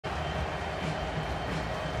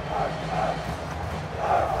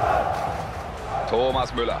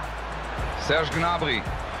Thomas Müller. Serge Gnabry.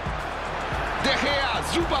 De Gea,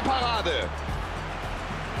 super Parade.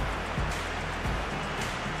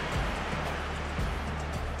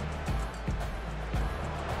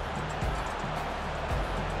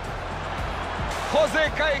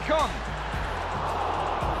 José Caicón.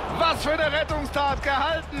 Was für eine Rettungstat,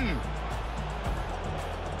 gehalten.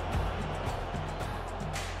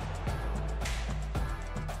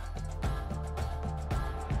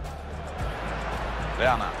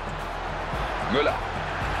 Werner. Müller.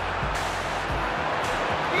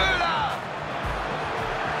 Müller!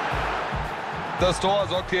 Das Tor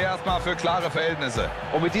sorgt hier erstmal für klare Verhältnisse.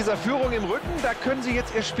 Und mit dieser Führung im Rücken, da können sie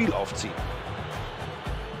jetzt ihr Spiel aufziehen.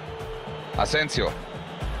 Asensio.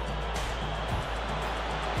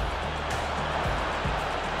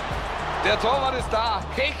 Der Torwart ist da,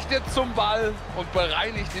 hechtet zum Ball und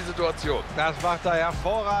bereinigt die Situation. Das macht er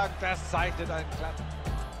hervorragend, das zeichnet einen Klasse.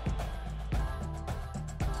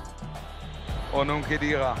 Und nun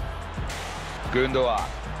Khedira. Gündoğan.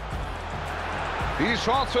 Die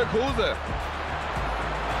Chance für Kruse.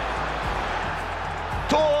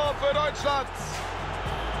 Tor für Deutschland.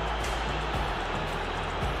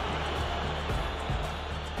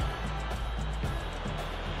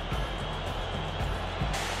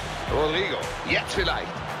 Rodrigo. Jetzt vielleicht.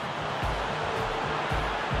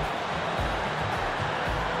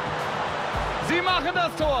 Sie machen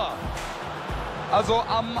das Tor. Also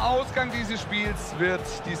am Ausgang dieses Spiels wird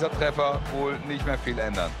dieser Treffer wohl nicht mehr viel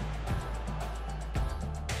ändern.